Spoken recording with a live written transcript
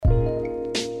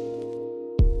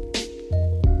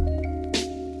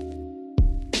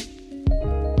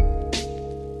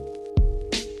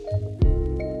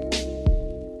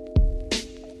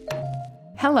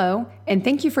Hello, and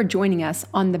thank you for joining us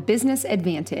on The Business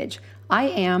Advantage. I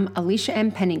am Alicia M.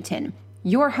 Pennington,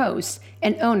 your host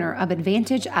and owner of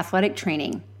Advantage Athletic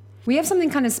Training. We have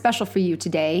something kind of special for you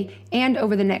today and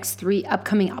over the next 3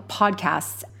 upcoming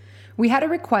podcasts. We had a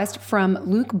request from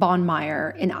Luke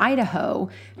Bonmeyer in Idaho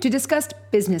to discuss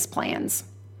business plans.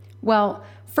 Well,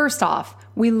 first off,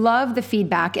 we love the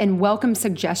feedback and welcome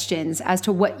suggestions as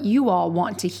to what you all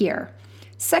want to hear.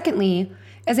 Secondly,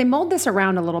 as I mulled this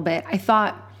around a little bit, I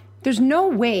thought there's no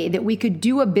way that we could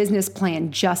do a business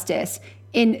plan justice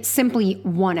in simply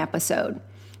one episode.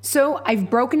 So I've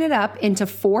broken it up into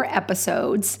 4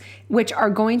 episodes, which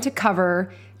are going to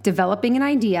cover developing an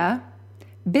idea,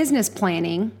 business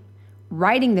planning,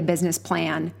 writing the business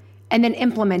plan, and then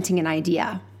implementing an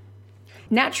idea.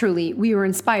 Naturally, we were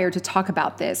inspired to talk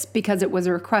about this because it was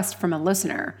a request from a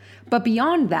listener. But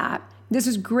beyond that, this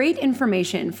is great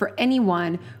information for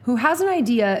anyone who has an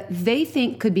idea they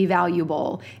think could be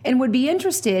valuable and would be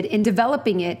interested in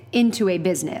developing it into a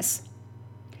business.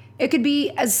 It could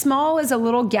be as small as a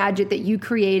little gadget that you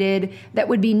created that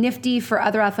would be nifty for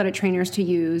other athletic trainers to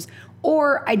use,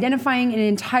 or identifying an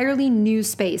entirely new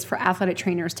space for athletic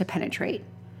trainers to penetrate.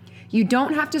 You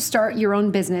don't have to start your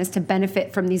own business to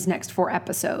benefit from these next 4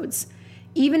 episodes.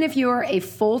 Even if you're a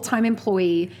full-time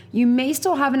employee, you may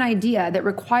still have an idea that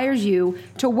requires you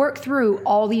to work through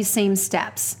all these same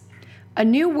steps. A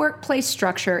new workplace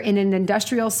structure in an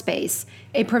industrial space,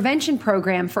 a prevention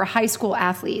program for high school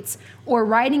athletes, or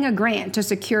writing a grant to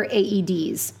secure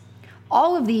AEDs.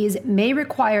 All of these may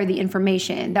require the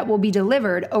information that will be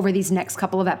delivered over these next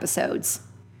couple of episodes.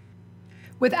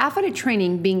 With athletic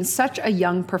training being such a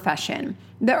young profession,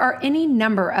 there are any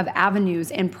number of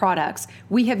avenues and products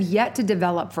we have yet to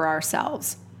develop for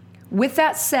ourselves. With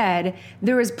that said,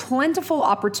 there is plentiful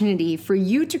opportunity for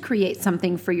you to create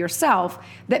something for yourself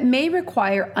that may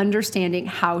require understanding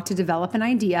how to develop an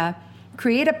idea,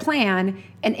 create a plan,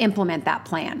 and implement that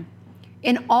plan.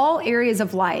 In all areas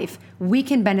of life, we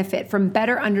can benefit from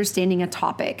better understanding a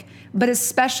topic, but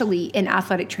especially in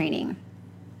athletic training.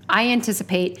 I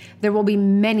anticipate there will be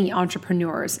many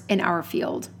entrepreneurs in our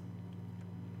field.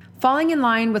 Falling in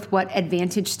line with what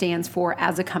Advantage stands for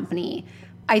as a company,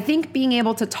 I think being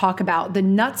able to talk about the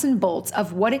nuts and bolts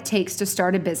of what it takes to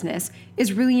start a business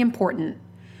is really important.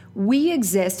 We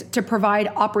exist to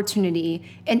provide opportunity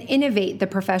and innovate the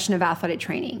profession of athletic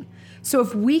training. So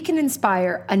if we can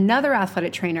inspire another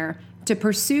athletic trainer to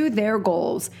pursue their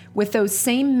goals with those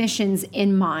same missions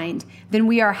in mind, then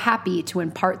we are happy to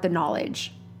impart the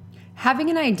knowledge.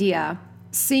 Having an idea,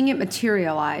 seeing it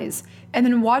materialize, and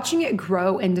then watching it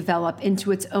grow and develop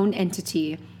into its own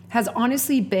entity has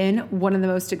honestly been one of the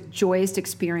most joyous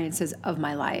experiences of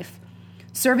my life.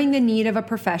 Serving the need of a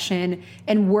profession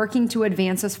and working to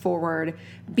advance us forward,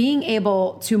 being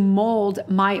able to mold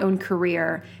my own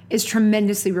career is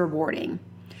tremendously rewarding.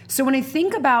 So when I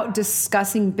think about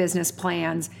discussing business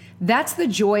plans, that's the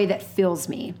joy that fills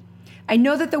me. I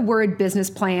know that the word business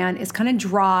plan is kind of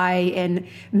dry and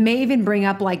may even bring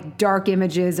up like dark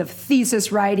images of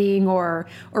thesis writing or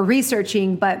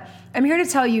researching, but I'm here to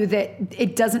tell you that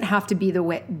it doesn't have to be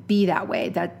that way.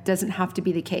 That doesn't have to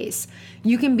be the case.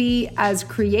 You can be as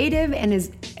creative and as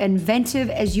inventive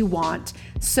as you want.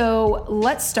 So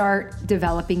let's start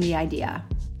developing the idea.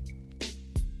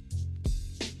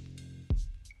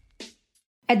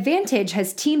 Advantage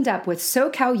has teamed up with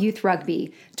SoCal Youth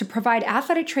Rugby to provide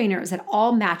athletic trainers at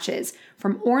all matches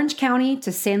from Orange County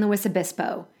to San Luis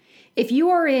Obispo. If you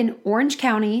are in Orange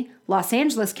County, Los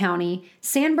Angeles County,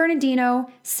 San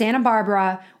Bernardino, Santa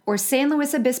Barbara, or San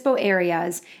Luis Obispo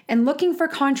areas and looking for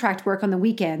contract work on the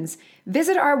weekends,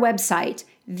 visit our website,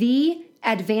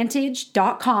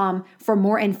 theadvantage.com, for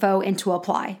more info and to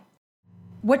apply.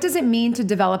 What does it mean to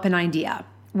develop an idea?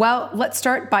 Well, let's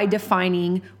start by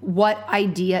defining what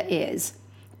idea is,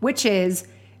 which is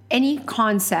any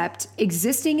concept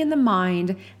existing in the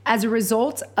mind as a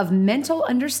result of mental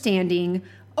understanding,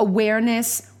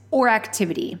 awareness, or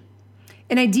activity.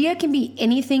 An idea can be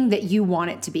anything that you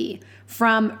want it to be,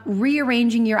 from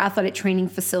rearranging your athletic training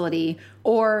facility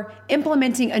or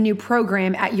implementing a new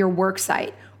program at your work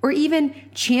site, or even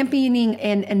championing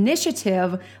an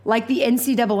initiative like the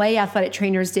NCAA athletic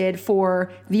trainers did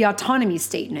for the autonomy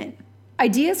statement.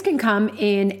 Ideas can come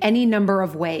in any number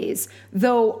of ways,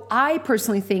 though I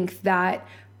personally think that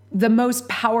the most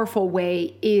powerful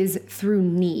way is through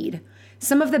need.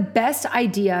 Some of the best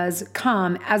ideas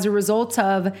come as a result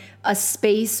of a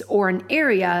space or an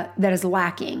area that is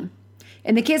lacking.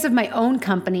 In the case of my own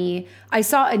company, I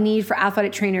saw a need for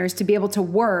athletic trainers to be able to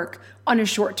work on a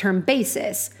short-term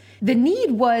basis. The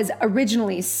need was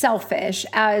originally selfish,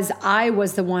 as I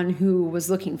was the one who was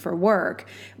looking for work.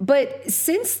 But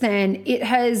since then, it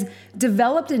has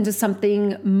developed into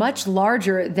something much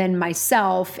larger than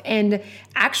myself, and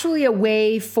actually a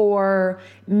way for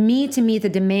me to meet the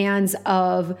demands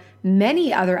of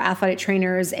many other athletic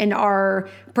trainers and our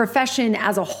profession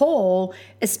as a whole,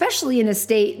 especially in a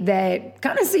state that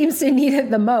kind of seems to need it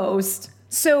the most.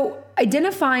 So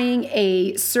identifying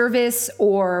a service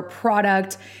or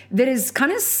product that is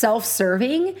kind of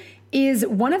self-serving is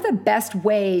one of the best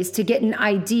ways to get an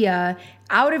idea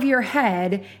out of your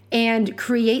head and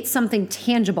create something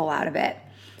tangible out of it.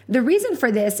 The reason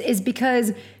for this is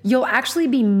because you'll actually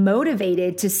be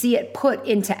motivated to see it put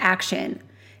into action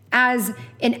as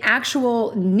an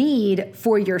actual need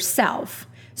for yourself.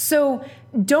 So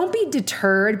don't be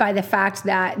deterred by the fact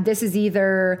that this is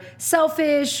either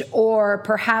selfish or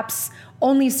perhaps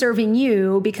only serving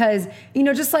you because,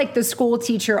 just like the school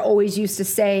teacher always used to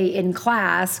say in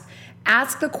class,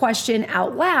 ask the question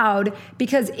out loud,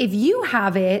 because if you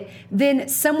have it, then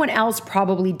someone else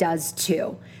probably does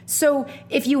too. So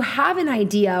if you have an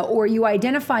idea or you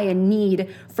identify a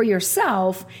need for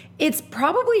yourself, it's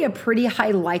probably a pretty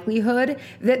high likelihood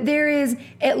that there is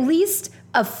at least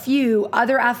a few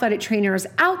other athletic trainers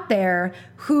out there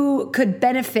who could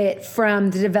benefit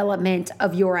from the development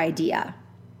of your idea.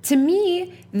 To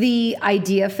me, the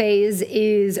idea phase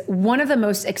is one of the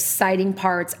most exciting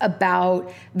parts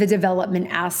about the development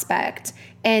aspect.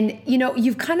 And,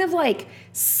 you've kind of like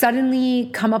suddenly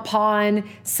come upon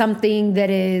something that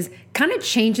is kind of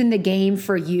changing the game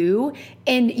for you,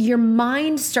 and your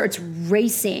mind starts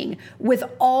racing with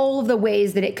all of the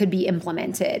ways that it could be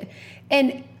implemented.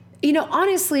 And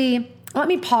honestly, let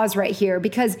me pause right here,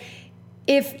 because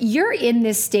if you're in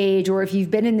this stage or if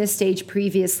you've been in this stage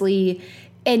previously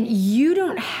and you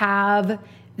don't have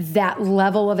that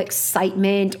level of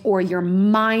excitement or your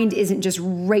mind isn't just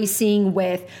racing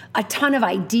with a ton of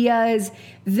ideas,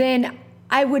 then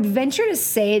I would venture to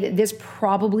say that this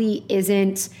probably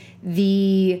isn't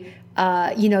the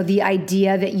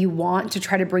idea that you want to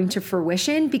try to bring to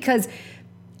fruition, because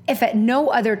if at no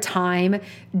other time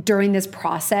during this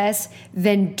process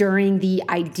than during the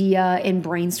idea and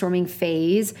brainstorming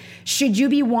phase should you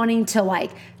be wanting to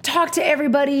talk to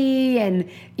everybody and,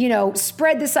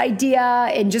 spread this idea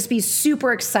and just be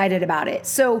super excited about it.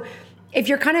 So if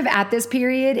you're kind of at this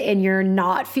period and you're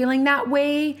not feeling that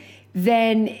way,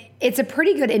 then it's a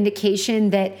pretty good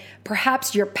indication that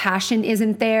perhaps your passion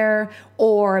isn't there,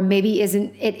 or maybe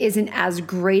it isn't as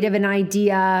great of an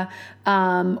idea,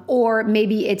 or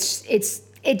maybe it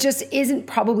just isn't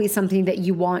probably something that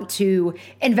you want to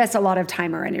invest a lot of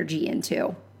time or energy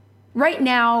into. Right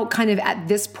now, kind of at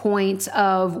this point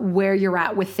of where you're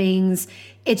at with things,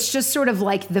 it's just sort of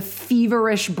like the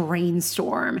feverish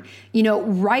brainstorm.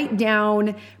 Write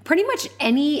down pretty much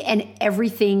any and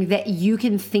everything that you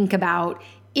can think about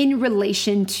in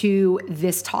relation to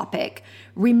this topic.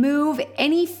 Remove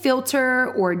any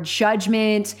filter or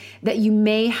judgment that you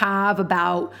may have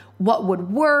about what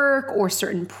would work or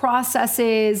certain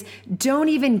processes. Don't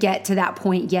even get to that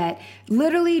point yet.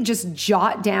 Literally just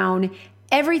jot down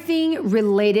everything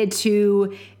related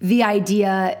to the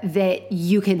idea that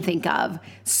you can think of.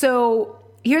 So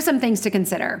here's some things to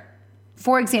consider.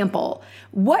 For example,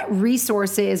 what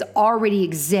resources already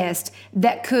exist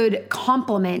that could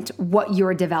complement what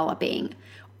you're developing?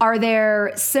 Are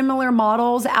there similar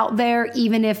models out there,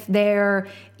 even if they're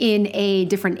in a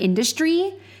different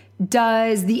industry?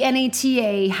 Does the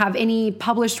NATA have any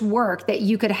published work that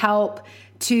you could help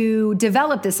to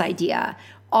develop this idea?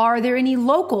 Are there any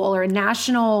local or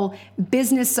national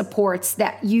business supports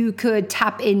that you could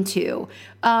tap into?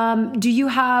 Do you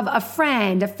have a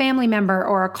friend, a family member,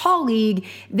 or a colleague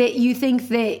that you think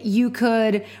that you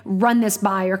could run this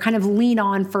by or kind of lean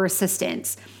on for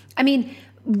assistance? I mean,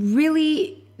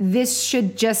 really, this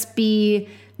should just be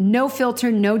no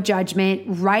filter, no judgment,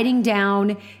 writing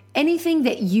down anything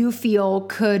that you feel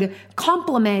could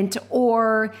complement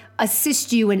or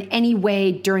assist you in any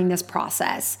way during this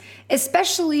process,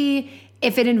 especially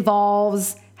if it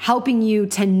involves helping you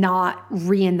to not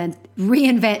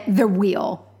reinvent the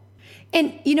wheel.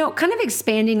 And, kind of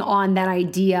expanding on that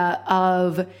idea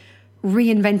of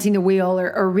reinventing the wheel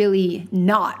or really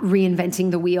not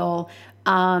reinventing the wheel,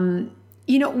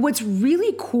 what's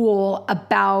really cool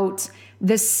about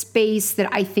the space that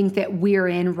I think that we're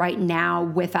in right now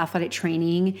with athletic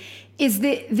training is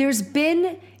that there's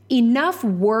been enough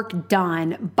work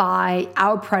done by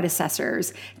our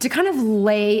predecessors to kind of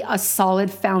lay a solid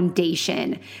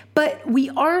foundation. But we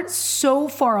aren't so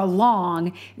far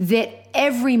along that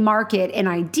every market and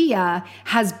idea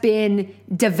has been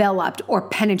developed or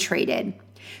penetrated.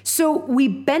 So we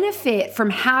benefit from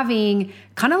having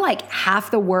kind of like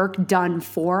half the work done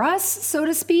for us, so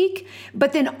to speak,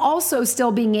 but then also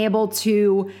still being able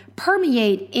to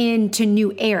permeate into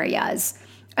new areas.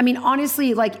 I mean,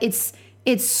 honestly, like it's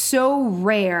so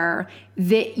rare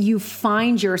that you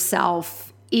find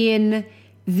yourself in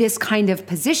this kind of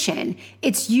position.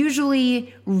 It's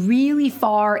usually really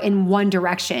far in one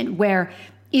direction where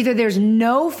either there's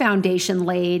no foundation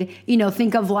laid,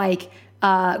 think of like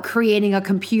creating a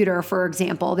computer, for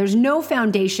example. There's no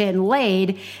foundation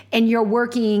laid and you're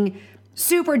working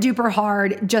super duper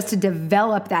hard just to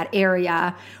develop that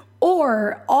area,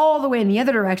 or all the way in the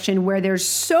other direction where there's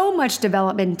so much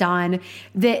development done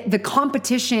that the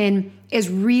competition is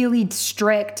really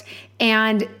strict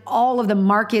and all of the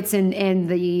markets and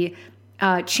the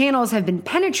channels have been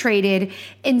penetrated.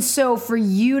 And so for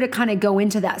you to kind of go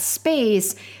into that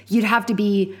space, you'd have to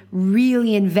be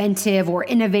really inventive or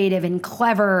innovative and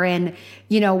clever and,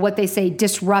 what they say,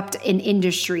 disrupt an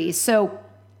industry. So,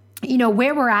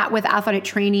 where we're at with athletic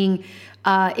training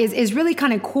is really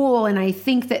kind of cool. And I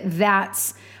think that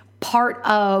that's part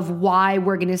of why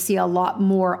we're going to see a lot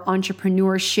more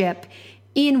entrepreneurship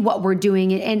in what we're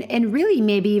doing, and really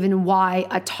maybe even why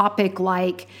a topic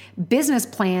like business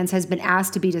plans has been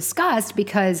asked to be discussed,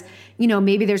 because,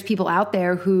 maybe there's people out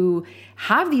there who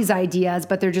have these ideas,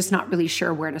 but they're just not really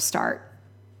sure where to start.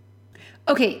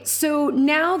 Okay, so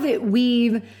now that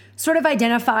we've sort of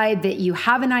identified that you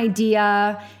have an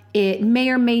idea, it may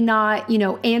or may not,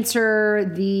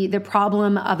 answer the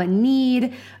problem of a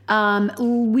need,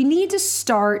 we need to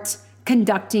start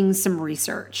conducting some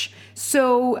research.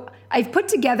 So I've put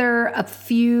together a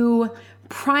few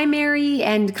primary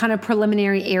and kind of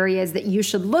preliminary areas that you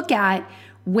should look at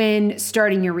when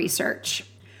starting your research.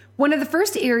 One of the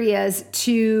first areas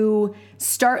to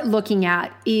start looking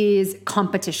at is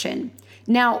competition.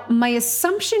 Now, my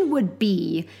assumption would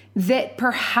be that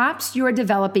perhaps you're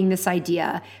developing this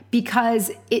idea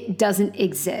because it doesn't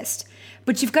exist.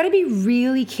 But you've got to be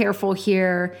really careful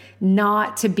here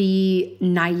not to be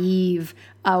naive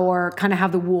or kind of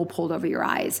have the wool pulled over your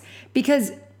eyes.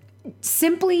 Because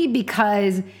simply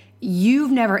because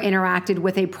you've never interacted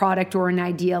with a product or an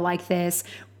idea like this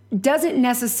doesn't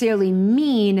necessarily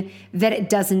mean that it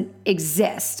doesn't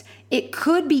exist. It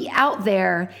could be out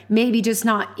there, maybe just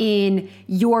not in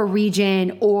your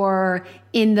region or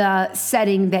in the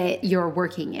setting that you're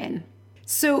working in.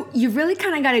 So you really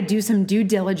kind of got to do some due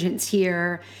diligence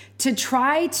here to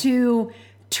try to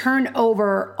turn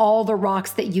over all the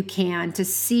rocks that you can to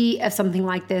see if something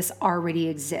like this already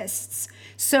exists.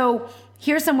 So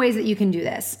here's some ways that you can do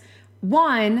this.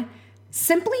 One,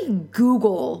 simply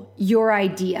Google your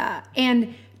idea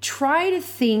and try to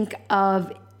think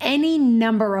of any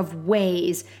number of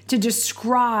ways to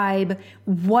describe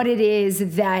what it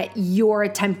is that you're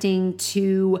attempting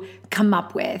to come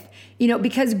up with.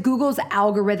 Because Google's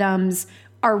algorithms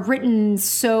are written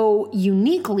so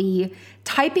uniquely,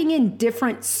 typing in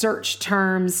different search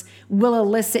terms will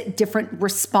elicit different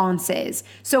responses.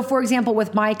 So for example,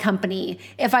 with my company,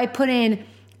 if I put in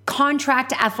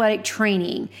contract athletic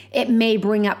training, it may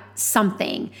bring up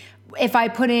something. If I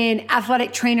put in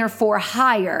athletic trainer for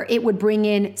hire, it would bring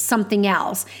in something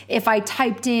else. If I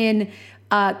typed in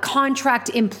contract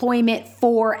employment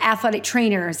for athletic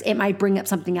trainers, it might bring up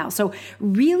something else. So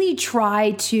really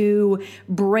try to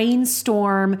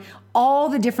brainstorm all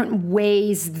the different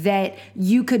ways that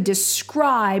you could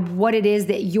describe what it is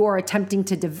that you're attempting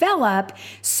to develop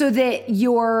so that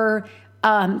you're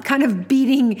kind of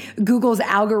beating Google's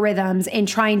algorithms and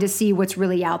trying to see what's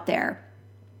really out there.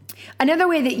 Another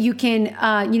way that you can,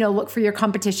 look for your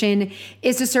competition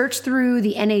is to search through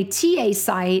the NATA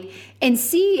site and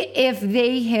see if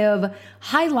they have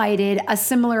highlighted a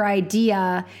similar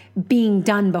idea being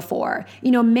done before.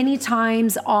 Many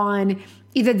times on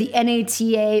either the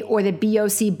NATA or the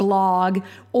BOC blog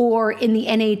or in the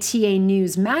NATA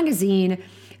News magazine,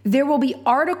 there will be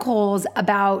articles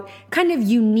about kind of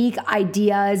unique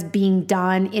ideas being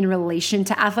done in relation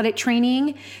to athletic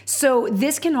training. So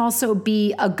this can also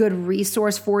be a good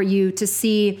resource for you to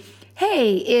see,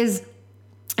 hey,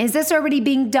 is this already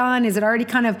being done? Is it already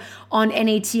kind of on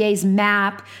NATA's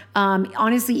map?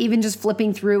 Honestly, even just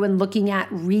flipping through and looking at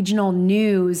regional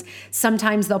news,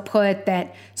 sometimes they'll put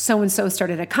that so-and-so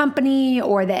started a company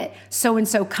or that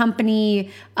so-and-so company,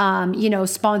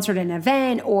 sponsored an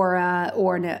event or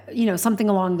something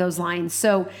along those lines.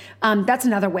 So that's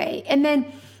another way. And then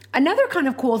another kind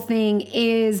of cool thing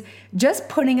is just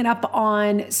putting it up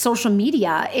on social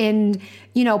media and,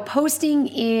 posting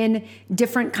in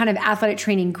different kind of athletic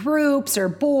training groups or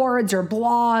boards or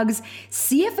blogs.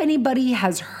 See if anybody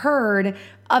has heard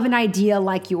of an idea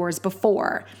like yours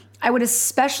before. I would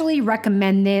especially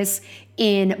recommend this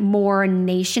in more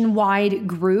nationwide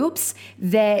groups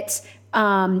that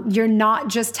you're not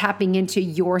just tapping into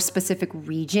your specific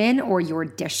region or your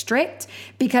district,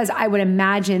 because I would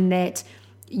imagine that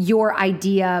your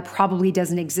idea probably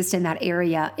doesn't exist in that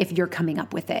area if you're coming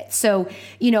up with it. So,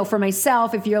 for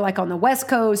myself, if you're like on the West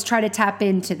Coast, try to tap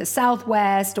into the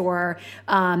Southwest or,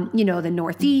 the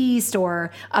Northeast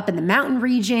or up in the mountain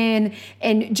region,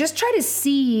 and just try to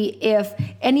see if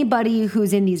anybody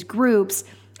who's in these groups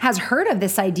has heard of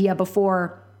this idea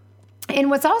before. And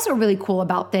what's also really cool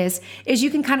about this is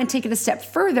you can kind of take it a step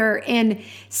further and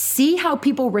see how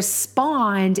people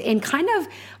respond and kind of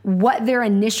what their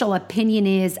initial opinion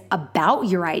is about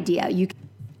your idea.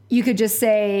 You could just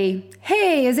say,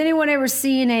 hey, has anyone ever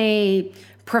seen a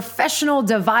professional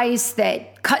device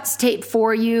that cuts tape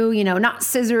for you? Not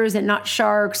scissors and not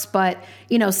sharks, but,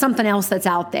 something else that's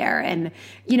out there. And,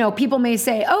 people may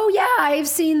say, oh yeah, I've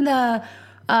seen the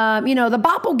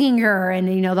Doppelganger, and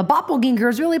the Doppelganger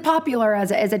is really popular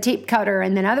as a tape cutter.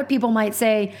 And then other people might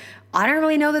say, I don't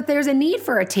really know that there's a need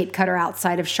for a tape cutter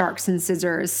outside of sharks and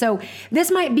scissors. So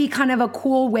this might be kind of a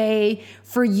cool way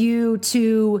for you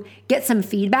to get some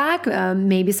feedback,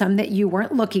 maybe some that you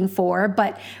weren't looking for.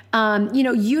 But,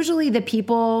 usually the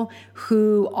people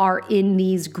who are in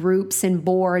these groups and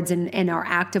boards and are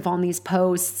active on these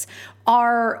posts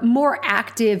are more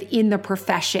active in the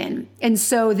profession. And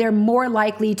so they're more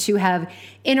likely to have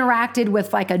interacted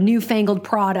with like a newfangled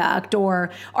product,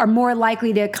 or are more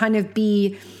likely to kind of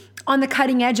be on the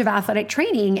cutting edge of athletic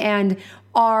training and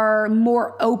are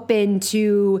more open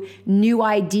to new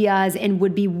ideas and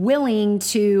would be willing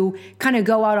to kind of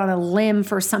go out on a limb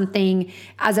for something,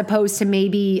 as opposed to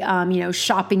maybe,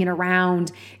 shopping it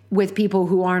around with people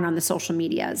who aren't on the social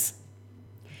medias.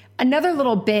 Another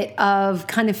little bit of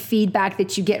kind of feedback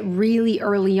that you get really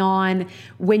early on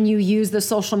when you use the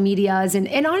social medias,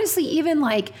 and honestly, even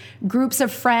like groups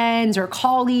of friends or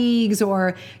colleagues,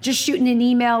 or just shooting an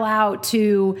email out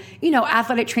to,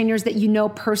 athletic trainers that you know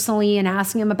personally and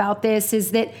asking them about this, is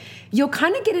that you'll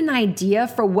kind of get an idea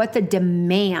for what the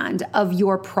demand of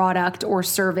your product or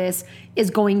service is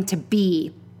going to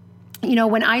be.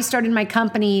 When I started my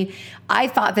company, I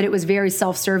thought that it was very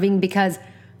self-serving because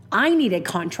I needed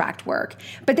contract work.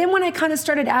 But then when I kind of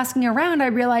started asking around, I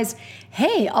realized,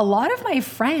 hey, a lot of my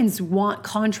friends want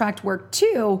contract work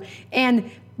too, and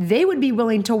they would be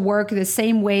willing to work the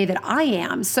same way that I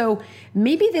am. So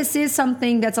maybe this is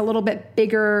something that's a little bit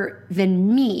bigger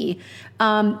than me.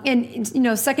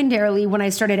 Secondarily, when I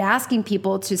started asking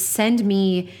people to send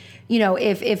me,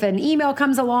 if an email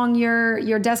comes along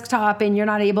your desktop and you're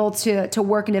not able to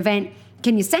work an event,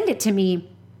 can you send it to me?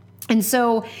 And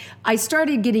so I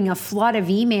started getting a flood of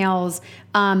emails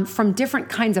from different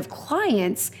kinds of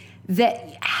clients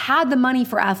that had the money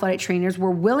for athletic trainers,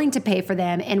 were willing to pay for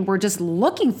them, and were just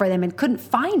looking for them and couldn't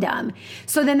find them.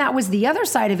 So then that was the other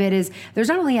side of it, is there's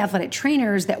not only athletic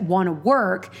trainers that want to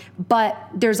work, but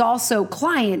there's also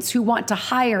clients who want to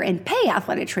hire and pay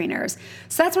athletic trainers.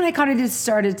 So that's when I kind of just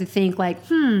started to think like,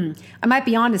 I might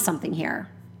be onto something here.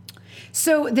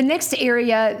 So the next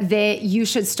area that you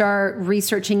should start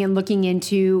researching and looking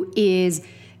into is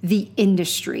the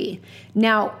industry.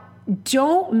 Now,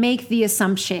 don't make the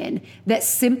assumption that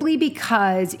simply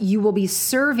because you will be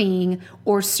serving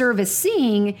or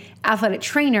servicing athletic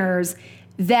trainers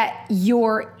that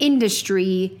your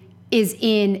industry is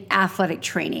in athletic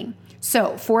training.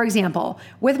 So, for example,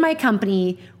 with my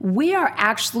company, we are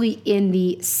actually in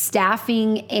the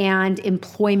staffing and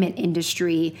employment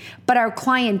industry, but our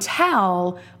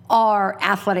clientele are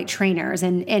athletic trainers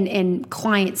and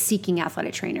clients seeking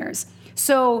athletic trainers.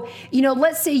 So,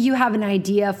 let's say you have an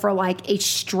idea for like a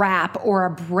strap or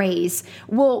a brace.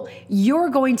 Well, you're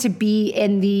going to be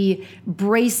in the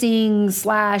bracing /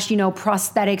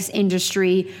 prosthetics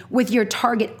industry, with your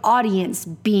target audience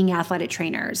being athletic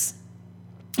trainers.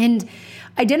 And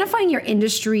identifying your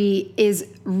industry is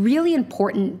really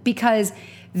important, because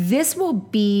this will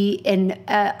be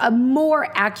a more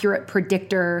accurate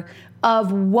predictor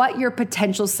of what your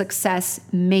potential success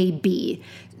may be.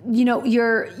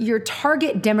 Your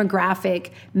target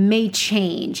demographic may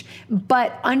change,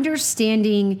 but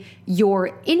understanding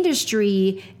your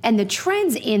industry and the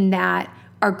trends in that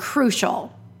are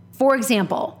crucial. For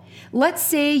example, let's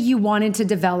say you wanted to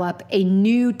develop a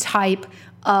new type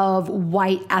of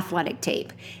white athletic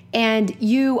tape, and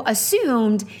you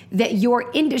assumed that your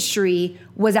industry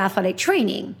was athletic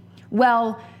training.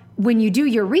 Well, when you do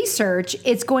your research,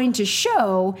 it's going to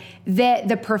show that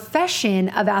the profession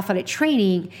of athletic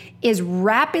training is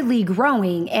rapidly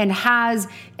growing and has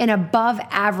an above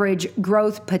average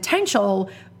growth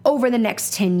potential over the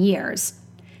next 10 years.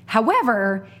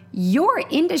 However, your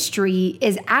industry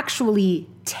is actually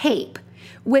tape,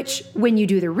 which when you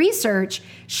do the research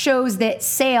shows that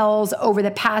sales over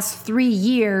the past 3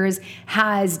 years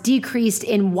has decreased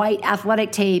in white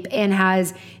athletic tape and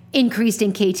has increased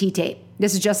in KT tape.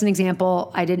 This is just an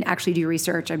example. I didn't actually do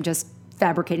research. I'm just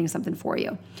fabricating something for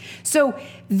you. So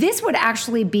this would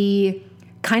actually be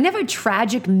kind of a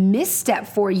tragic misstep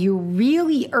for you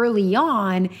really early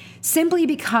on, simply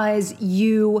because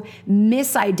you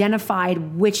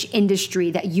misidentified which industry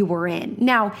that you were in.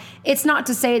 Now, it's not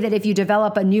to say that if you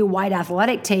develop a new white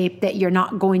athletic tape that you're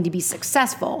not going to be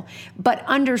successful, but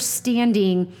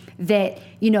understanding that,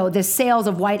 the sales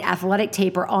of white athletic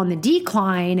tape are on the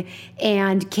decline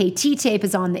and KT tape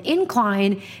is on the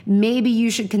incline, maybe you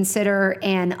should consider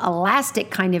an elastic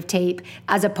kind of tape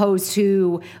as opposed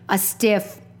to a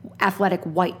stiff athletic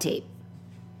white tape.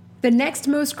 The next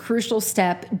most crucial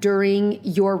step during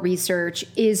your research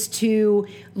is to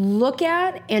look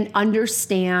at and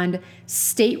understand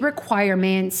state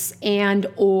requirements and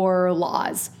or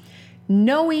laws.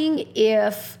 Knowing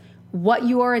if what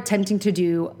you are attempting to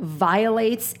do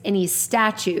violates any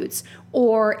statutes,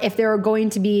 or if there are going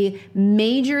to be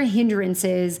major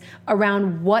hindrances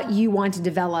around what you want to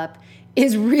develop,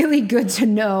 is really good to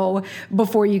know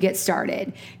before you get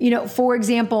started. For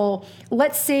example,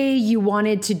 let's say you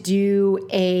wanted to do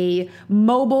a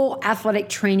mobile athletic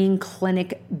training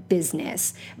clinic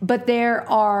business, but there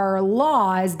are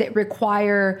laws that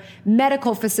require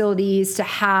medical facilities to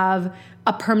have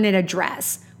a permanent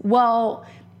address. Well,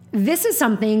 this is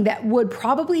something that would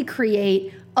probably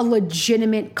create a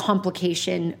legitimate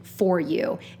complication for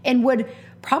you and would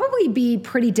probably be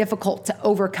pretty difficult to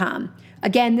overcome.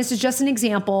 Again, this is just an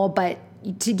example, but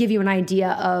to give you an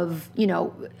idea of,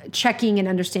 checking and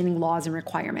understanding laws and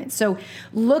requirements. So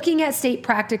looking at state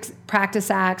practice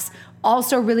acts,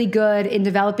 also really good in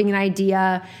developing an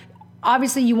idea.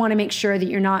 Obviously, you want to make sure that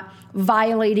you're not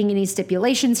violating any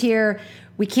stipulations here.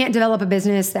 We can't develop a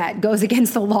business that goes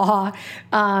against the law.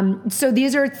 So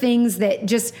these are things that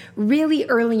just really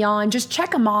early on, just check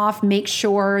them off, make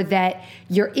sure that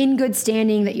you're in good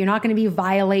standing, that you're not going to be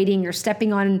violating or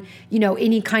stepping on,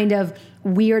 any kind of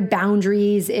weird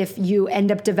boundaries if you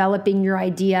end up developing your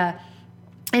idea.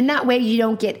 And that way you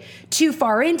don't get too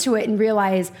far into it and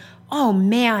realize, oh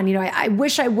man, I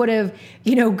wish I would have,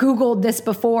 Googled this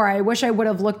before. I wish I would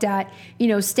have looked at,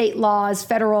 state laws,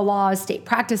 federal laws, state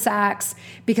practice acts,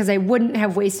 because I wouldn't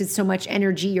have wasted so much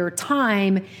energy or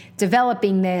time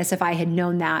developing this if I had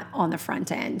known that on the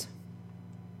front end.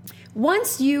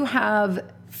 Once you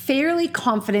have fairly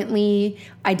confidently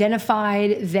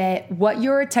identified that what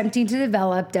you're attempting to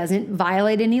develop doesn't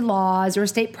violate any laws or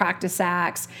state practice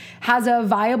acts, has a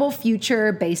viable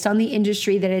future based on the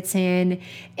industry that it's in,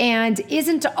 and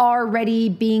isn't already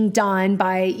being done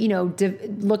by,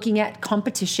 looking at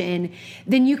competition,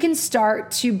 then you can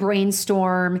start to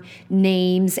brainstorm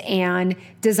names and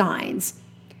designs.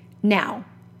 Now,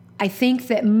 I think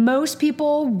that most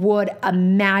people would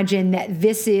imagine that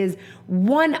this is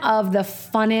one of the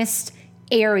funnest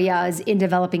areas in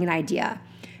developing an idea.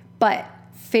 But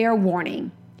fair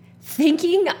warning,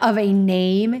 thinking of a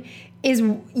name is,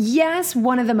 yes,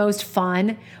 one of the most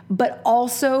fun, but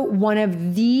also one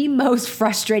of the most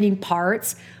frustrating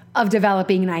parts of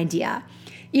developing an idea.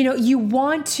 You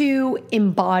want to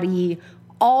embody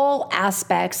all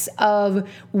aspects of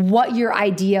what your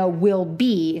idea will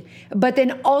be, but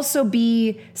then also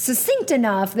be succinct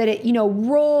enough that it,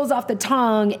 rolls off the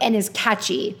tongue and is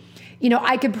catchy.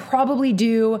 I could probably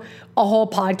do a whole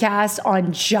podcast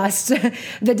on just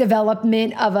the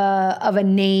development of a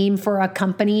name for a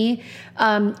company.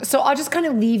 So I'll just kind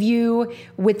of leave you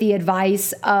with the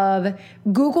advice of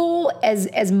Google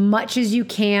as much as you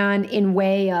can in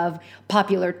way of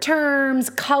popular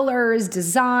terms, colors,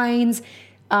 designs.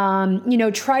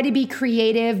 Try to be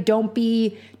creative. Don't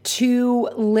be too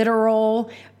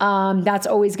literal. That's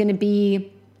always going to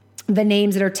be the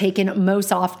names that are taken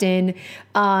most often.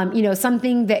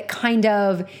 Something that kind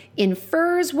of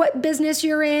infers what business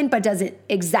you're in, but doesn't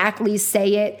exactly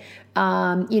say it.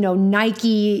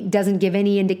 Nike doesn't give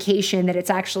any indication that it's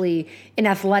actually an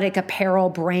athletic apparel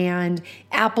brand.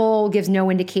 Apple gives no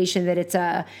indication that it's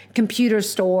a computer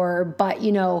store, but,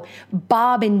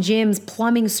 Bob and Jim's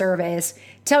plumbing service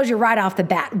tells you right off the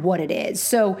bat what it is.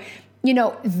 So,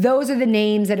 those are the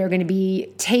names that are going to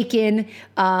be taken,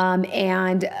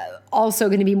 and also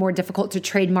going to be more difficult to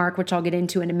trademark, which I'll get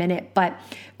into in a minute. But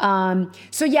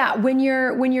when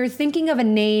you're thinking of a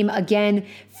name, again,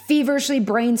 feverishly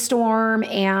brainstorm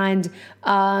and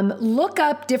look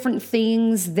up different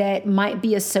things that might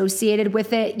be associated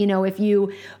with it. If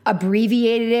you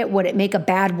abbreviated it, would it make a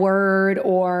bad word?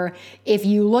 Or if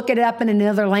you look it up in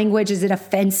another language, is it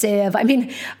offensive? I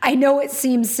mean, I know it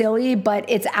seems silly, but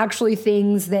it's actually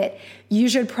things that you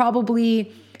should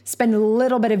probably spend a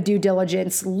little bit of due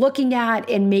diligence looking at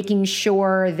and making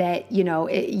sure that,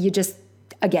 you just,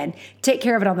 again, take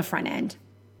care of it on the front end.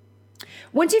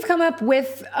 Once you've come up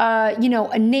with,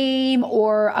 a name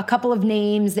or a couple of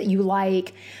names that you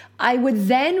like, I would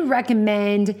then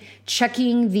recommend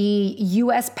checking the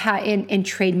U.S. Patent and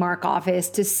Trademark Office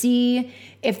to see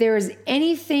if there's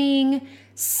anything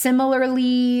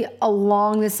similarly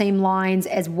along the same lines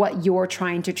as what you're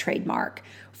trying to trademark.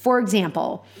 For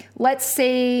example, let's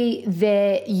say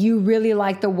that you really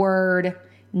like the word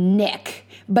Nick,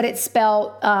 but it's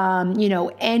spelled,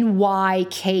 N-Y-K-E.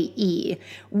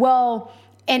 Well,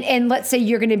 and let's say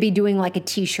you're going to be doing like a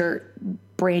t-shirt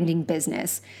branding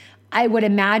business. I would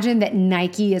imagine that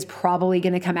Nike is probably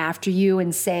going to come after you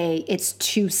and say it's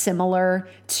too similar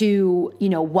to,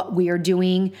 what we are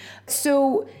doing.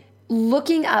 So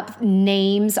looking up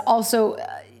names also,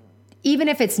 even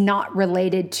if it's not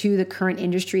related to the current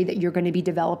industry that you're going to be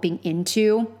developing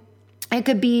into, it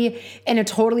could be in a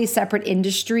totally separate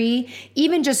industry,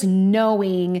 even just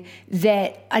knowing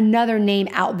that another name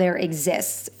out there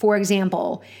exists. For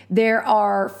example, there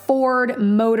are Ford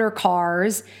motor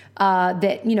cars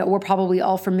that, we're probably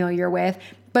all familiar with,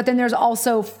 but then there's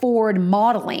also Ford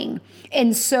modeling.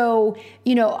 And so,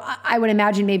 I would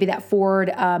imagine maybe that Ford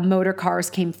motor cars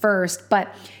came first,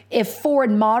 but if Ford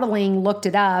modeling looked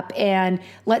it up and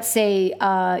let's say,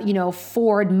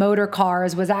 Ford motor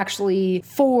cars was actually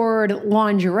Ford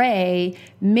lingerie,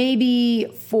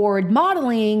 maybe Ford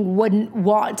modeling wouldn't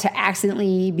want to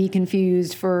accidentally be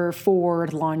confused for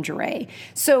Ford lingerie.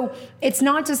 So it's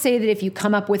not to say that if you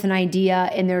come up with an idea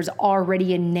and there's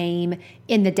already a name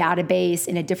in the database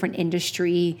in a different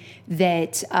industry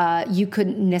that you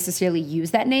couldn't necessarily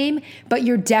use that name, but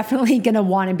you're definitely going to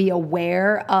want to be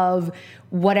aware of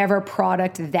whatever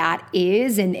product that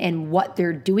is and what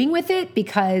they're doing with it,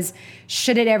 because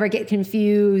should it ever get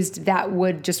confused, that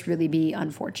would just really be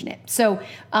unfortunate. So,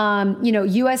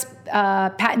 U.S.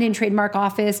 Patent and Trademark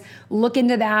Office, look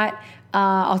into that.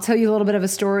 I'll tell you a little bit of a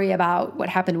story about what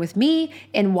happened with me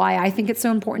and why I think it's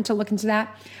so important to look into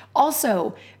that.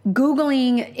 Also,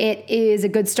 Googling it is a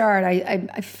good start.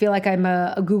 I feel like I'm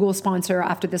a Google sponsor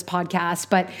after this podcast,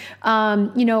 but,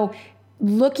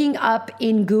 looking up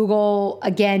in Google,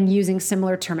 again, using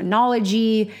similar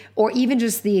terminology or even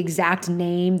just the exact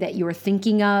name that you're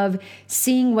thinking of,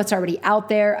 seeing what's already out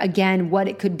there, again, what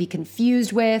it could be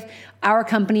confused with. Our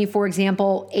company, for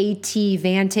example, AT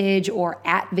Vantage or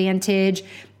at Vantage,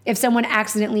 if someone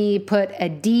accidentally put a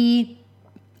D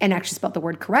and actually spelled the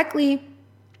word correctly,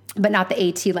 but not the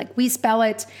AT like we spell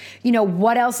it,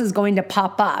 what else is going to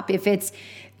pop up? If it's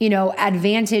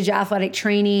Advantage Athletic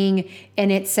Training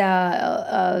and it's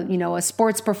a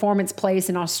sports performance place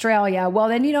in Australia, well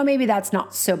then, maybe that's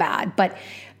not so bad. But,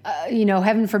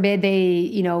 heaven forbid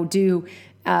they, do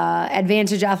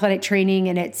Advantage Athletic Training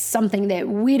and it's something that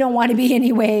we don't want to be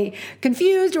anyway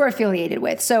confused or affiliated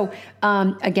with. So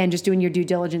again, just doing your due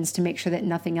diligence to make sure that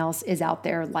nothing else is out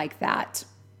there like that.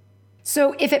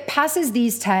 So if it passes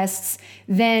these tests,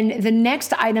 then the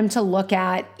next item to look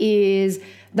at is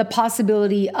the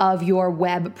possibility of your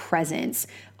web presence.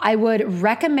 I would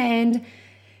recommend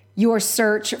your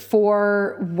search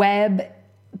for web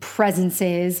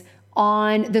presences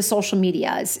on the social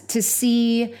medias to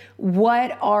see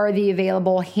what are the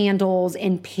available handles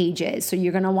and pages. So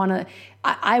you're going to want to,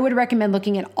 I would recommend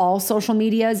looking at all social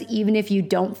medias, even if you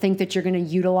don't think that you're going to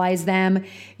utilize them.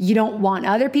 You don't want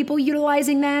other people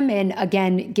utilizing them and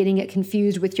again, getting it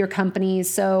confused with your company.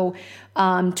 So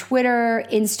Twitter,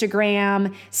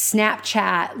 Instagram,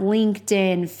 Snapchat,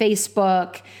 LinkedIn,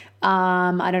 Facebook.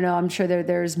 I don't know, I'm sure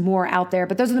there's more out there,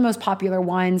 but those are the most popular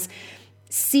ones.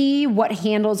 See what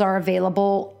handles are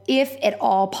available, if at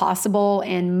all possible,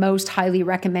 and most highly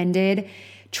recommended.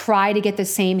 Try to get the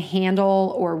same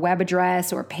handle or web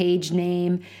address or page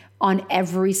name on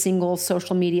every single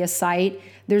social media site.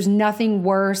 There's nothing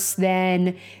worse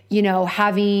than,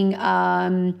 having,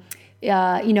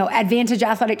 Advantage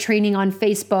Athletic Training on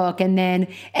Facebook and then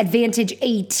Advantage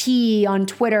AT on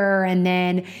Twitter and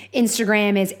then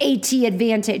Instagram is AT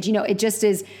Advantage. It just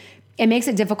is. It makes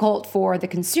it difficult for the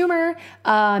consumer,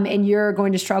 and you're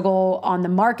going to struggle on the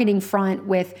marketing front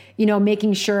with,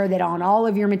 making sure that on all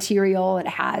of your material, it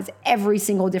has every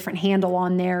single different handle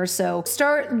on there. So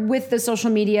start with the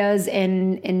social medias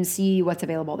and see what's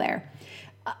available there.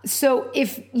 So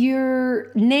if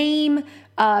your name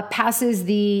passes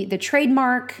the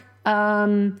trademark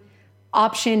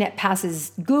option, it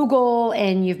passes Google,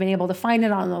 and you've been able to find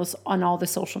it on all the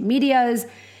social medias,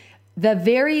 the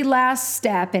very last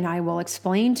step, and I will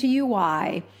explain to you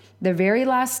why, the very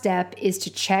last step is to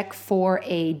check for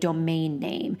a domain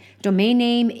name. Domain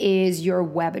name is your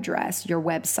web address, your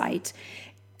website.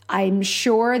 I'm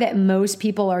sure that most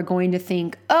people are going to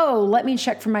think, oh, let me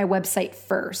check for my website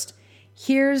first.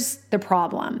 Here's the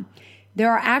problem.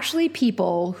 There are actually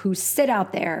people who sit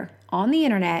out there on the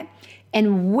internet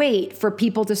and wait for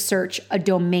people to search a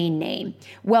domain name.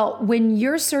 Well, when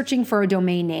you're searching for a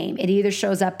domain name, it either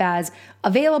shows up as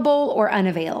available or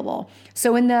unavailable.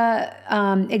 So in the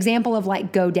example of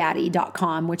like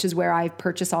GoDaddy.com, which is where I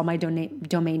purchase all my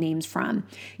domain names from,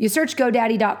 you search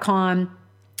GoDaddy.com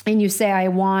and you say, I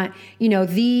want,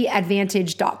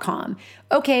 theadvantage.com.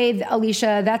 Okay,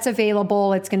 Alicia, that's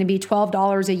available. It's going to be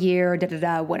 $12 a year,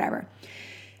 whatever.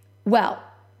 Well,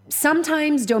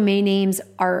 sometimes domain names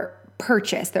are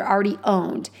purchased, they're already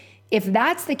owned. If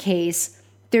that's the case,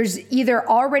 there's either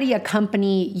already a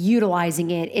company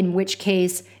utilizing it, in which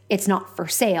case it's not for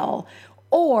sale,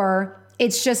 or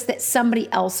it's just that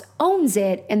somebody else owns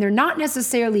it and they're not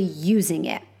necessarily using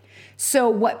it. So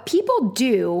what people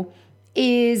do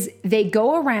is they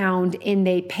go around and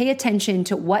they pay attention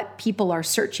to what people are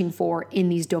searching for in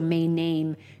these domain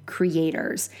name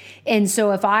creators. And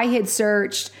so if I had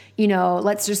searched,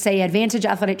 let's just say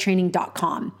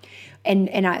advantageathletictraining.com,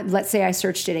 and let's say I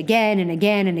searched it again and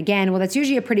again and again, well, that's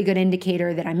usually a pretty good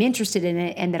indicator that I'm interested in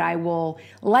it and that I will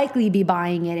likely be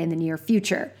buying it in the near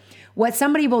future. What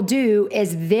somebody will do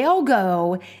is they'll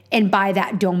go and buy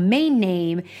that domain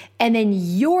name, and then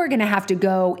you're going to have to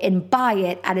go and buy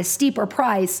it at a steeper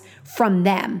price from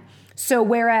them. So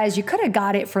whereas you could have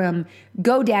got it from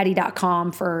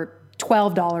GoDaddy.com for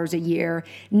 $12 a year,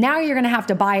 now you're going to have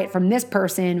to buy it from this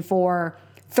person for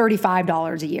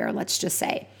 $35 a year, let's just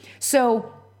say.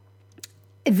 So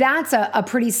that's a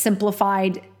pretty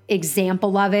simplified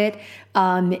example of it.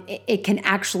 It can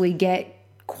actually get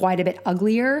quite a bit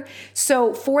uglier.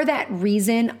 So for that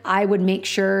reason, I would make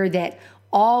sure that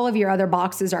all of your other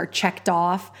boxes are checked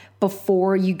off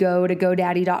before you go to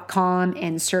GoDaddy.com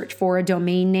and search for a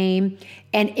domain name.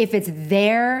 And if it's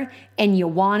there and you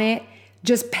want it,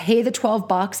 just pay the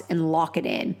 $12 and lock it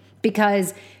in,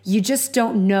 because you just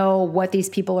don't know what these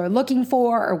people are looking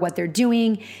for or what they're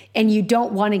doing, and you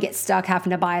don't want to get stuck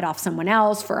having to buy it off someone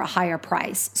else for a higher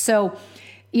price. So,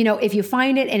 if you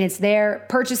find it and it's there,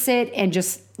 purchase it and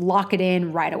just lock it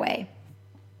in right away.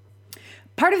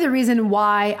 Part of the reason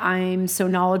why I'm so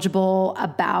knowledgeable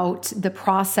about the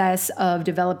process of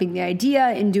developing the idea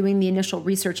and doing the initial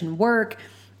research and work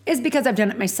is because I've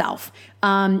done it myself.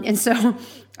 And so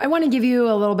I want to give you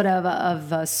a little bit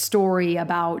of a story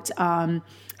about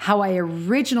how I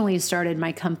originally started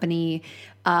my company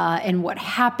and what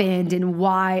happened and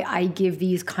why I give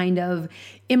these kind of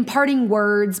imparting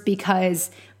words, because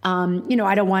I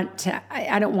don't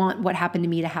want what happened to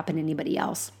me to happen to anybody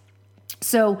else.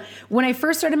 So when I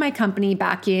first started my company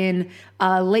back in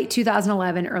late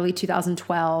 2011, early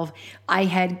 2012, I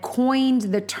had coined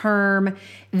the term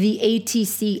the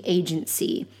ATC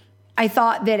agency. I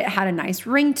thought that it had a nice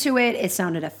ring to it. It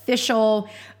sounded official.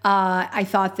 I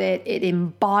thought that it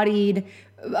embodied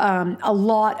a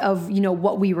lot of,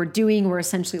 what we were doing. We're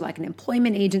essentially like an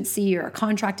employment agency or a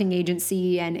contracting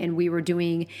agency, and we were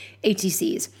doing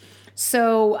ATCs.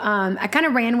 So I kind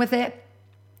of ran with it.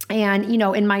 And,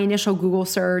 in my initial Google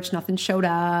search, nothing showed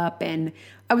up and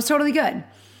I was totally good.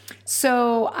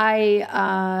 So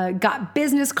I got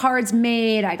business cards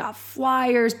made, I got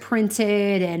flyers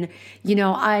printed, and,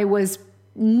 I was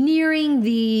nearing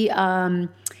the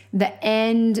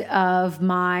end of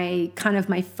my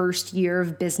first year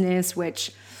of business,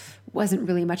 which wasn't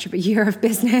really much of a year of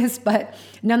business, but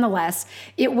nonetheless,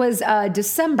 it was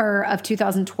December of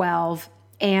 2012.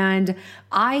 And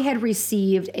I had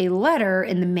received a letter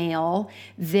in the mail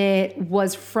that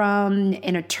was from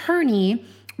an attorney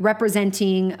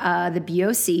representing the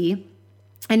BOC,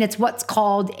 and it's what's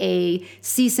called a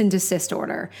cease and desist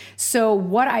order. So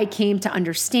what I came to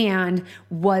understand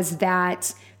was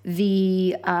that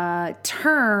the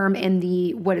term and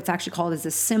what it's actually called is the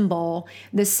symbol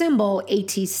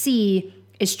ATC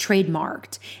is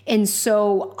trademarked. And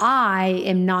so I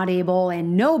am not able,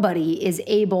 and nobody is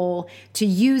able to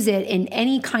use it in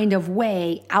any kind of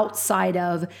way outside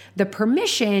of the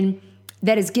permission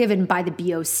that is given by the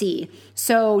BOC.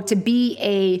 So to be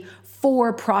a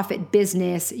for-profit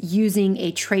business using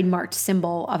a trademarked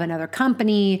symbol of another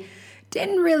company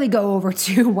didn't really go over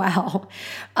too well.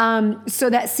 So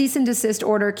that cease and desist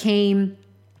order came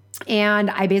And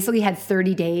I basically had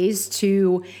 30 days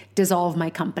to dissolve my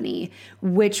company,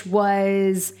 which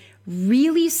was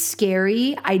really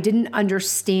scary. I didn't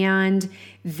understand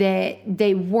that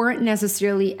they weren't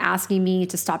necessarily asking me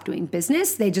to stop doing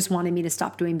business. They just wanted me to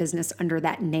stop doing business under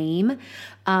that name.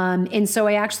 And so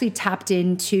I actually tapped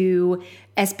into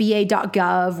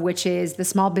SBA.gov, which is the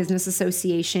Small Business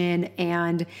Association.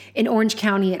 And in Orange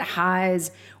County, it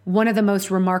has one of the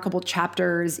most remarkable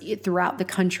chapters throughout the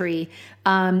country.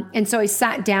 And so I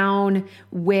sat down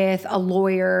with a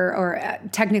lawyer, or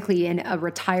technically a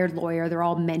retired lawyer. They're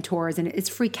all mentors, and it's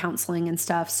free counseling and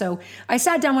stuff. So I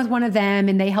sat down with one of them,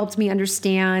 and they helped me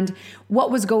understand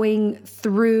what was going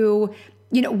through,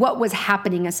 what was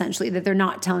happening essentially, that they're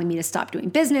not telling me to stop doing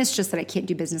business, just that I can't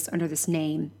do business under this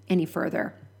name any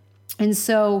further. And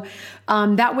so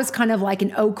that was kind of like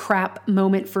an oh crap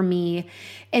moment for me.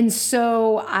 And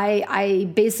so I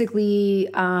basically,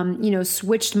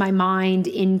 switched my mind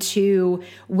into,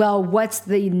 well, what's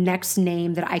the next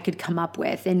name that I could come up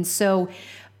with? And so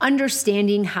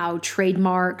understanding how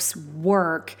trademarks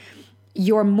work,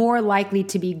 you're more likely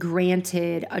to be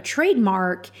granted a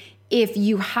trademark if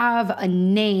you have a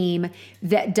name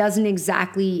that doesn't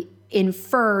exactly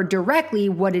infer directly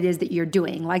what it is that you're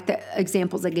doing. Like the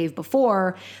examples I gave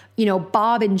before,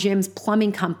 Bob and Jim's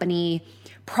plumbing company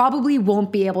probably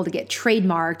won't be able to get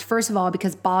trademarked. First of all,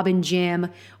 because Bob and Jim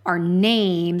are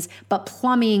names, but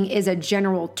plumbing is a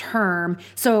general term.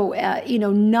 So,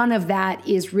 none of that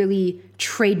is really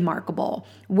trademarkable.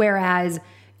 Whereas,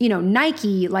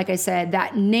 Nike, like I said,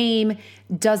 that name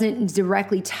doesn't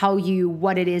directly tell you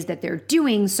what it is that they're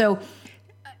doing. So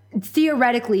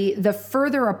theoretically, the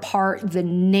further apart the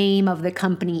name of the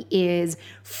company is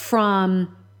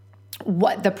from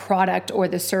what the product or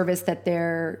the service that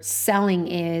they're selling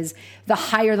is, the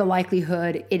higher the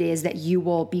likelihood it is that you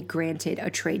will be granted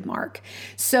a trademark.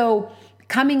 So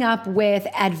coming up with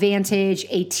Advantage,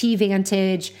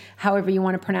 AT-Vantage, however you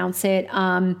want to pronounce it,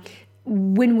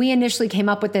 when we initially came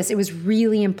up with this, it was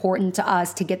really important to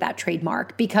us to get that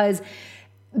trademark, because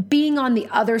being on the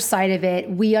other side of it,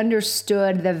 we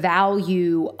understood the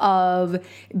value of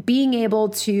being able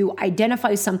to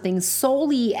identify something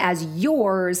solely as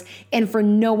yours and for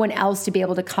no one else to be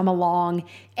able to come along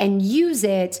and use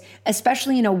it,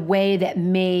 especially in a way that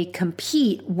may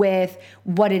compete with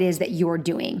what it is that you're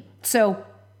doing. So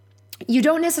you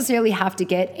don't necessarily have to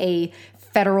get a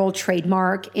federal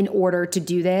trademark in order to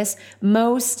do this.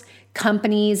 Most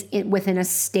companies within a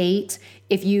state,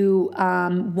 if you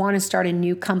want to start a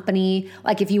new company,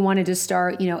 like if you wanted to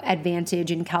start,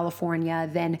 Advantage in California,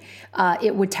 then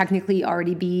it would technically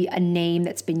already be a name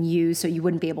that's been used, so you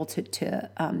wouldn't be able to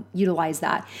utilize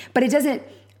that. But it doesn't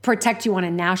protect you on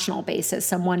a national basis.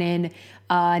 Someone in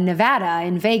Nevada,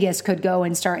 in Vegas, could go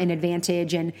and start an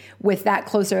Advantage, and with that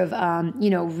closer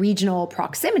of regional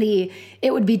proximity,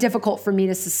 it would be difficult for me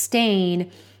to sustain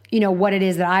what it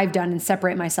is that I've done and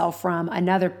separate myself from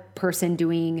another person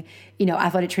doing,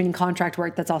 athletic training contract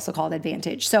work that's also called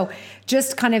Advantage. So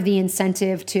just kind of the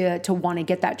incentive to want to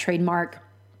get that trademark.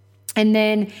 And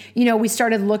then, we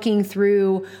started looking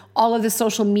through all of the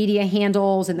social media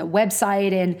handles and the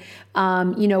website.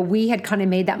 And, we had kind of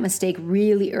made that mistake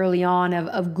really early on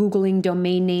of Googling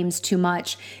domain names too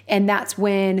much. And that's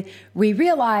when we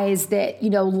realized that,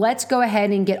 let's go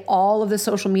ahead and get all of the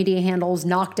social media handles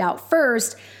knocked out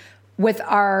first, with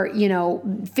our,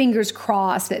 fingers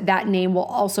crossed that name will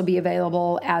also be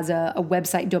available as a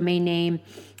website domain name.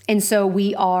 And so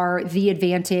we are The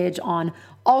Advantage on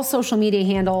all social media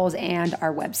handles and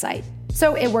our website.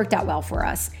 So it worked out well for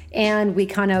us. And we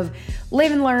kind of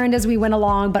live and learned as we went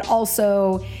along, but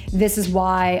also this is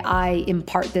why I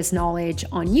impart this knowledge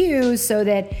on you, so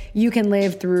that you can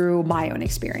live through my own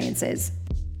experiences.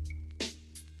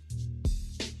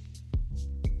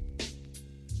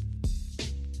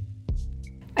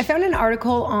 I found an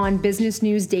article on Business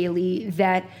News Daily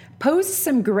that posed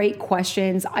some great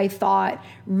questions I thought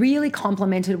really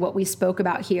complemented what we spoke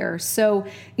about here. So,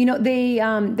 they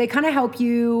kind of help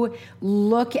you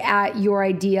look at your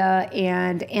idea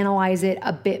and analyze it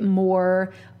a bit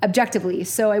more objectively.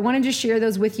 So I wanted to share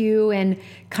those with you and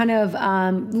kind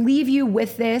of leave you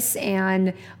with this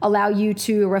and allow you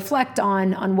to reflect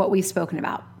on what we've spoken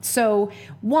about. So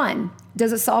 1,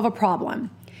 does it solve a problem?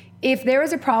 If there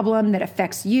is a problem that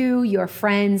affects you, your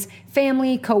friends,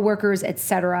 family, coworkers,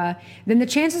 etc., then the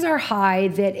chances are high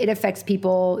that it affects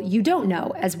people you don't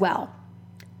know as well.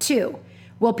 2,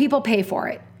 will people pay for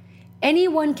it?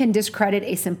 Anyone can discredit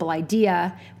a simple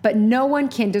idea, but no one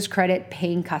can discredit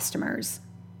paying customers.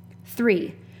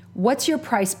 3, what's your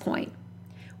price point?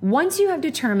 Once you have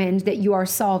determined that you are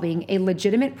solving a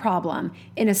legitimate problem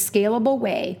in a scalable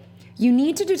way, You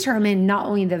need to determine not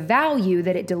only the value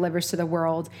that it delivers to the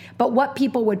world, but what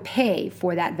people would pay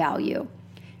for that value.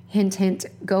 Hint, hint,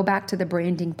 go back to the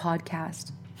branding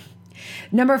podcast.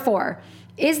 Number 4,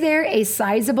 is there a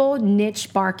sizable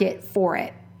niche market for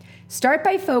it? Start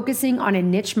by focusing on a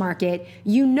niche market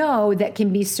you know that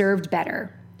can be served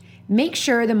better. Make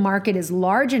sure the market is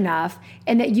large enough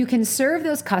and that you can serve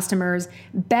those customers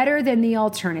better than the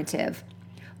alternative.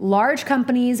 Large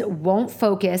companies won't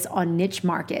focus on niche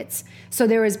markets, so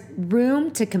there is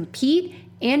room to compete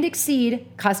and exceed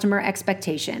customer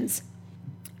expectations.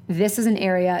 This is an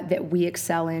area that we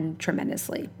excel in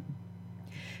tremendously.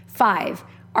 5,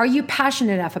 are you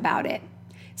passionate enough about it?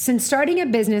 Since starting a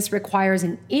business requires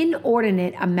an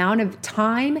inordinate amount of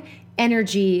time,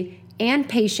 energy, and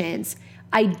patience,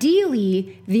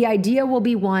 ideally, the idea will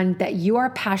be one that you are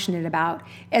passionate about,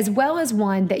 as well as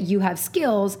one that you have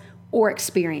skills or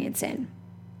experience in.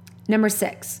 Number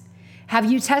 6,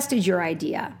 have you tested your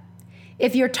idea?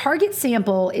 If your target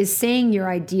sample is saying your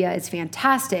idea is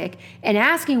fantastic and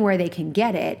asking where they can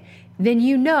get it, then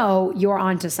you know you're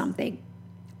onto something.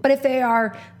 But if they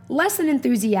are less than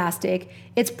enthusiastic,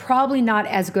 it's probably not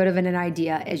as good of an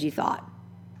idea as you thought.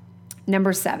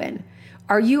 Number 7,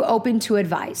 are you open to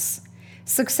advice?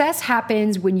 Success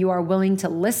happens when you are willing to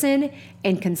listen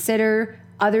and consider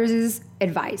others'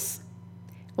 advice.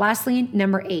 Lastly,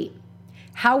 number 8,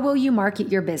 how will you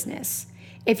market your business?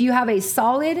 If you have a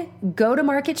solid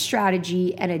go-to-market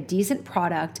strategy and a decent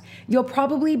product, you'll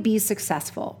probably be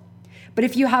successful. But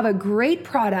if you have a great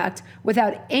product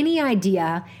without any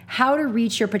idea how to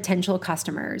reach your potential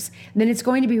customers, then it's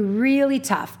going to be really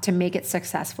tough to make it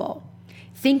successful.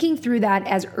 Thinking through that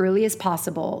as early as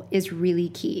possible is really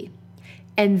key.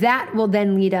 And that will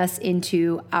then lead us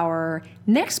into our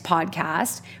next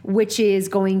podcast, which is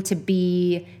going to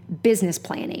be business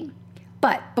planning.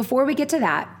 But before we get to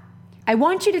that, I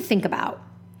want you to think about,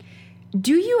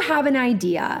 do you have an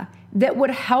idea that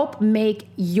would help make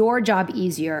your job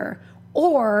easier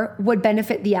or would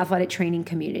benefit the athletic training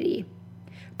community?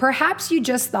 Perhaps you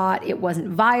just thought it wasn't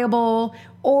viable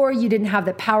or you didn't have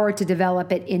the power to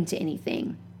develop it into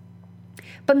anything.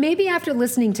 But maybe after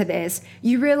listening to this,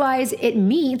 you realize it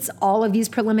meets all of these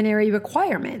preliminary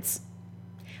requirements.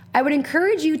 I would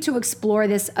encourage you to explore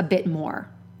this a bit more.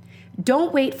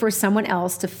 Don't wait for someone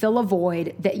else to fill a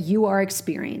void that you are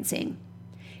experiencing.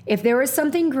 If there is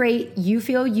something great you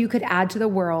feel you could add to the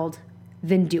world,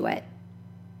 then do it.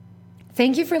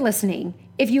 Thank you for listening.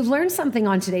 If you learned something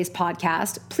on today's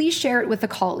podcast, please share it with a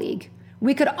colleague.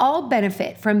 We could all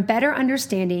benefit from better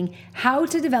understanding how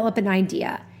to develop an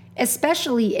idea,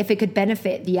 especially if it could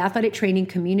benefit the athletic training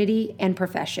community and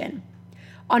profession.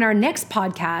 On our next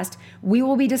podcast, we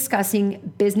will be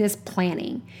discussing business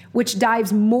planning, which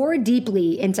dives more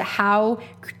deeply into how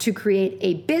to create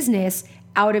a business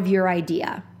out of your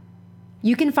idea.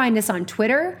 You can find us on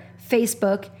Twitter,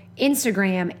 Facebook,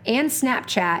 Instagram, and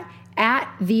Snapchat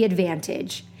at The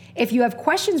Advantage. If you have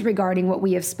questions regarding what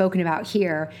we have spoken about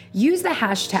here, use the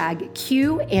hashtag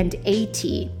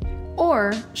Q&AT.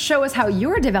 Or show us how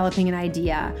you're developing an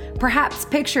idea, perhaps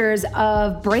pictures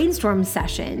of brainstorm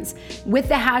sessions with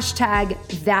the hashtag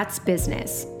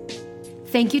 #That'sBusiness.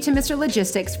 Thank you to Mr.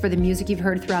 Logistics for the music you've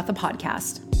heard throughout the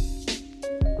podcast.